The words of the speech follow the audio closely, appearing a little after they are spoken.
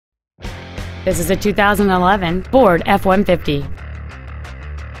This is a 2011 Ford F-150.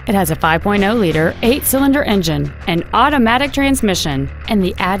 It has a 5.0-liter, 8-cylinder engine, an automatic transmission, and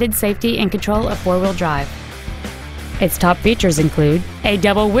the added safety and control of four-wheel drive. Its top features include a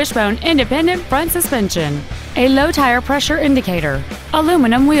double wishbone independent front suspension, a low tire pressure indicator,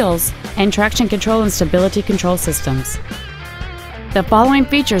 aluminum wheels, and traction control and stability control systems. The following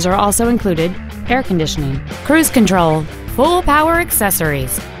features are also included: air conditioning, cruise control, full power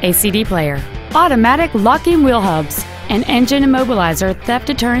accessories, a CD player, automatic locking wheel hubs, an engine immobilizer theft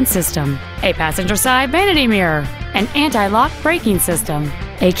deterrent system, a passenger side vanity mirror, an anti-lock braking system,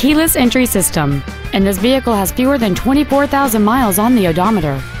 a keyless entry system, and this vehicle has fewer than 24,000 miles on the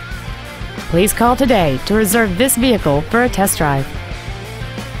odometer. Please call today to reserve this vehicle for a test drive.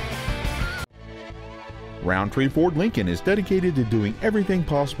 Rountree Ford Lincoln is dedicated to doing everything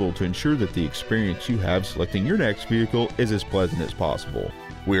possible to ensure that the experience you have selecting your next vehicle is as pleasant as possible.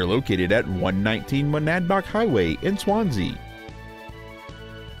 We are located at 119 Monadnock Highway in Swanzey.